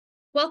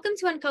Welcome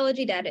to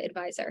Oncology Data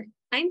Advisor.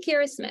 I'm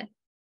Kira Smith.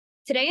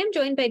 Today I'm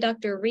joined by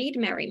Dr. Reid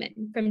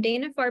Merryman from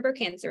Dana-Farber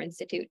Cancer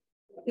Institute,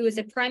 who is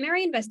a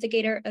primary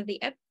investigator of the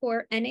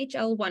EPCORE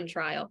NHL-1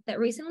 trial that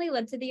recently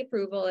led to the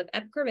approval of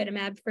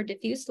Epcoritamab for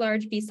diffuse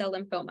large B-cell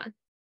lymphoma.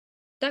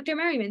 Dr.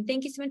 Merryman,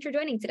 thank you so much for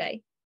joining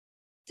today.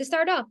 To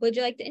start off, would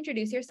you like to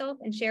introduce yourself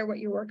and share what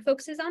your work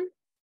focuses on?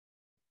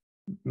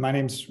 My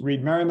name's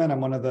Reid Merryman.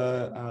 I'm one of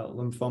the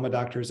lymphoma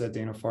doctors at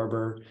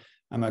Dana-Farber.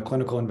 I'm a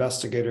clinical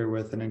investigator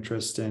with an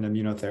interest in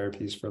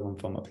immunotherapies for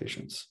lymphoma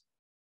patients.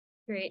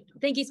 Great.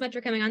 Thank you so much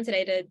for coming on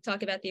today to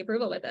talk about the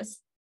approval with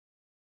us.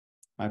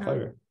 My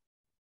pleasure.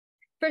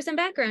 For some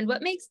background,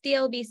 what makes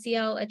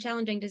DLBCL a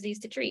challenging disease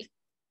to treat?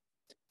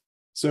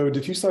 So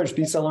diffuse large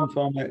B-cell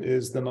lymphoma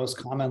is the most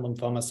common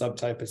lymphoma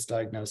subtype. It's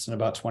diagnosed in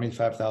about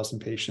 25,000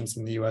 patients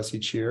in the US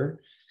each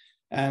year.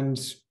 And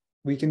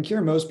we can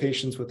cure most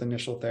patients with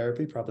initial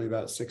therapy, probably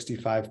about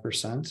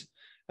 65%.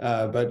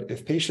 But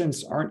if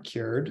patients aren't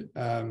cured,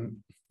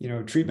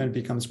 treatment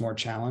becomes more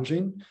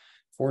challenging.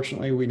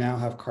 Fortunately, we now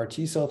have CAR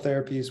T-cell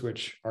therapies,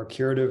 which are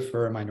curative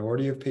for a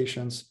minority of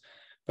patients.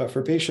 But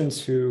for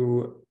patients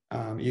who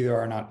either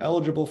are not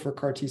eligible for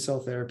CAR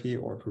T-cell therapy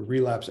or who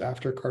relapse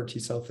after CAR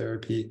T-cell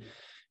therapy,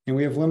 and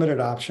we have limited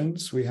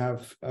options. We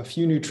have a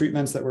few new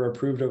treatments that were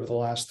approved over the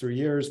last 3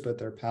 years, but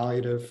they're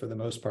palliative for the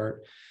most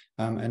part.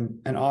 And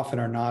often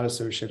are not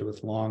associated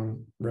with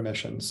long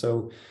remission.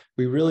 So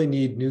we really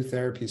need new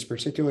therapies,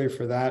 particularly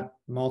for that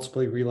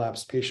multiply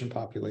relapsed patient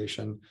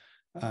population.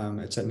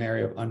 It's an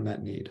area of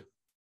unmet need.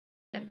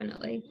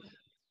 Definitely.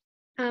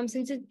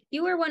 Since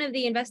you were one of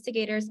the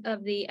investigators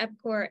of the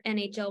EPCORE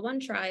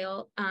NHL-1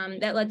 trial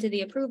that led to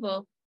the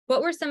approval,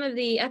 what were some of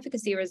the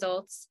efficacy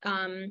results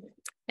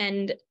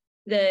and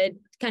the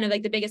kind of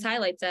like the biggest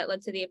highlights that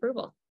led to the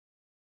approval?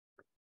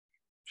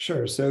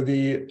 Sure. So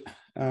the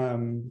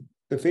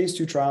phase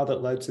 2 trial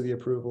that led to the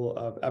approval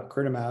of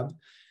Epcoritamab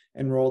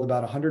enrolled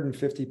about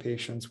 150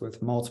 patients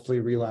with multiply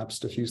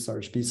relapsed diffuse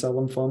large B-cell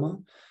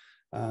lymphoma.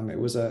 It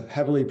was a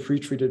heavily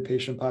pretreated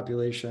patient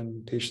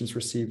population. Patients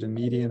received a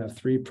median of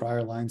 3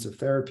 prior lines of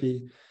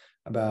therapy.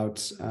 About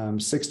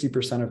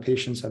 60% of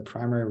patients had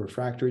primary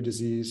refractory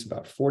disease.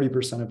 About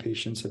 40% of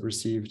patients had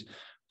received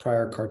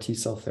prior CAR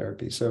T-cell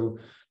therapy. So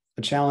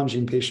a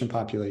challenging patient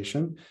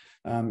population.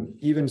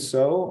 Even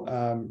so,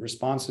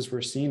 responses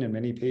were seen in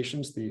many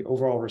patients. The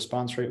overall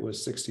response rate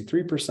was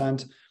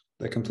 63%.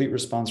 The complete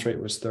response rate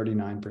was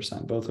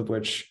 39%, both of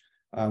which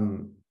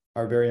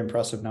are very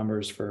impressive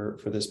numbers for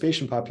this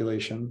patient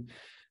population.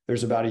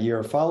 There's about a year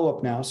of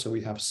follow-up now, so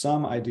we have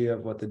some idea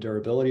of what the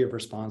durability of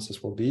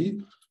responses will be.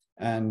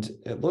 And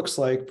it looks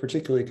like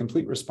particularly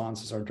complete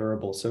responses are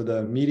durable. So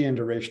the median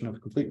duration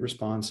of complete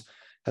response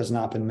has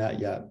not been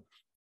met yet.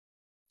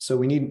 So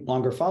we need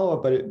longer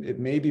follow-up, but it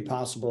may be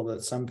possible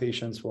that some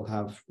patients will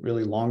have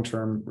really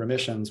long-term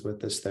remissions with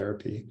this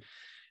therapy.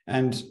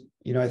 And,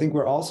 I think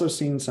we're also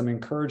seeing some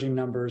encouraging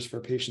numbers for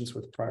patients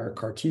with prior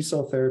CAR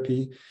T-cell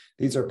therapy.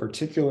 These are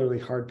particularly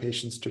hard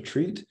patients to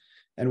treat.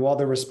 And while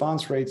the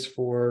response rates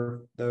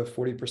for the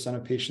 40%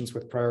 of patients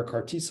with prior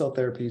CAR T-cell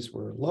therapies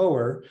were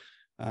lower,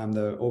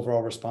 the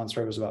overall response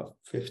rate was about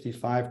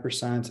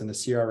 55% and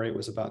the CR rate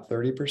was about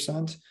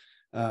 30%.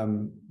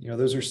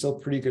 Those are still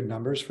pretty good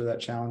numbers for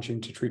that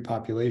challenging to treat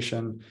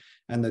population.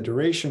 And the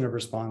duration of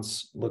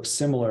response looks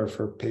similar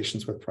for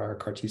patients with prior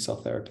CAR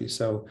T-cell therapy.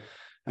 So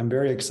I'm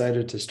very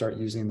excited to start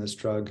using this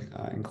drug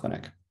in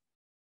clinic.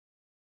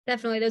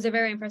 Definitely, those are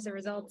very impressive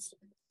results.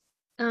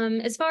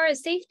 As far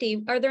as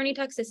safety, are there any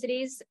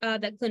toxicities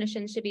that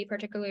clinicians should be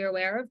particularly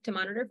aware of to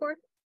monitor for?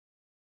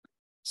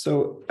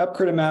 So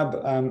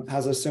Epcoritamab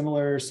has a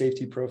similar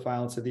safety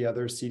profile to the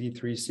other CD3,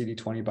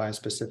 CD20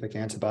 bispecific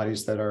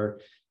antibodies that are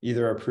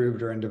either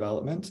approved or in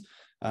development.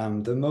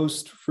 The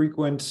most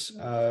frequent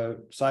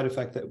side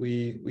effect that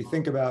we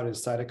think about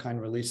is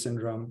cytokine release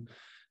syndrome.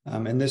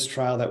 In this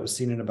trial, that was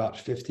seen in about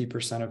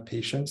 50% of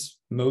patients.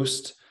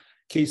 Most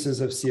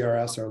cases of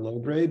CRS are low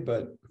grade,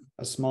 but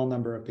a small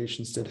number of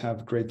patients did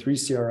have grade 3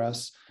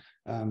 CRS.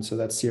 So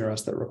that's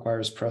CRS that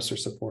requires pressor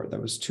support. That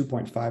was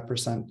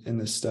 2.5% in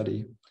this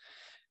study.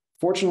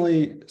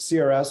 Fortunately,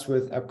 CRS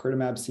with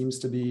Epcoritamab seems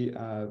to be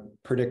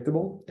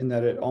predictable in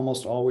that it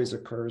almost always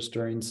occurs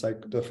during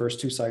the first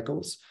 2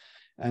 cycles.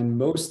 And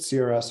most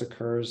CRS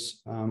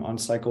occurs on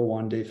cycle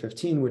 1, day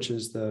 15, which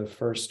is the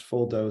first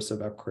full dose of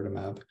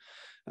Epcoritamab.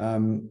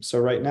 So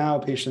right now,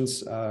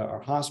 patients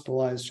are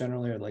hospitalized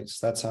generally, or at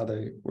least that's how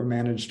they were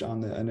managed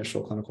on the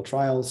initial clinical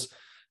trials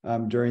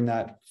during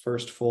that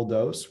first full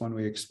dose when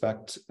we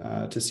expect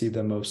to see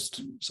the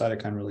most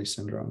cytokine release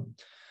syndrome.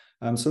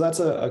 So that's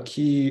a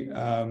key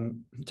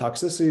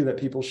toxicity that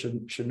people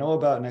should know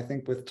about. And I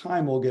think with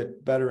time, we'll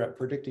get better at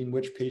predicting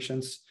which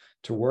patients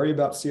to worry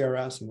about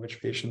CRS and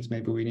which patients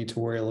maybe we need to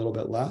worry a little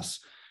bit less,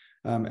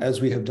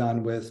 as we have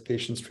done with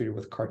patients treated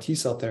with CAR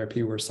T-cell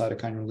therapy, where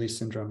cytokine release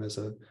syndrome is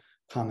a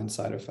common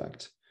side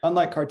effect.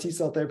 Unlike CAR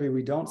T-cell therapy,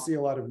 we don't see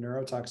a lot of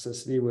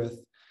neurotoxicity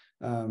with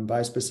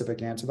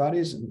bispecific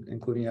antibodies,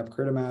 including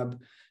Epcoritamab.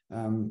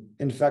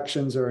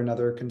 Infections are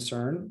another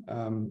concern.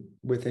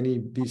 With any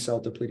B-cell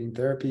depleting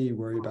therapy, you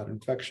worry about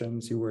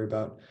infections, you worry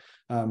about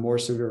more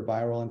severe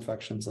viral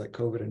infections like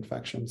COVID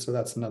infections. So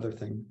that's another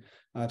thing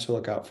to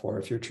look out for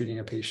if you're treating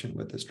a patient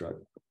with this drug.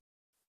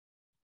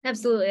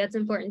 Absolutely, that's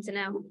important to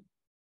know.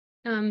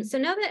 So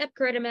now that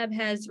epcoritamab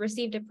has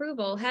received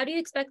approval, how do you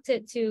expect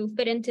it to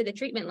fit into the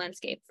treatment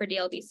landscape for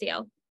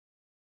DLBCL?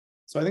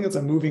 So I think it's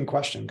a moving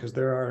question because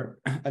there are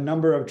a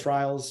number of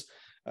trials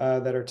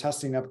that are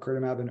testing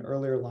epcoritamab in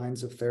earlier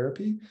lines of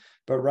therapy.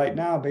 But right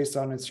now, based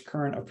on its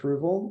current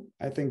approval,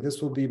 I think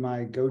this will be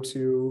my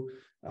go-to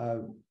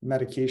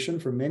medication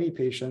for many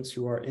patients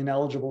who are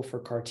ineligible for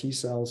CAR T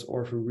cells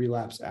or who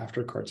relapse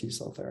after CAR T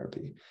cell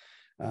therapy.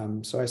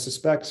 So I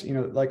suspect,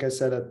 like I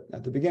said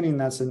at the beginning,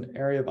 that's an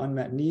area of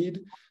unmet need.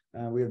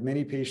 We have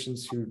many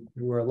patients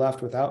who are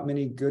left without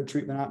many good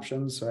treatment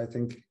options. So I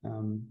think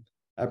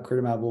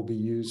epcoritamab will be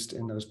used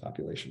in those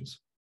populations.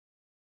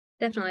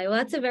 Definitely. Well,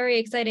 that's a very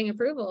exciting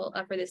approval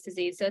for this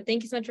disease. So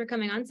thank you so much for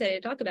coming on today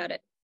to talk about it.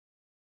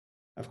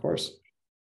 Of course.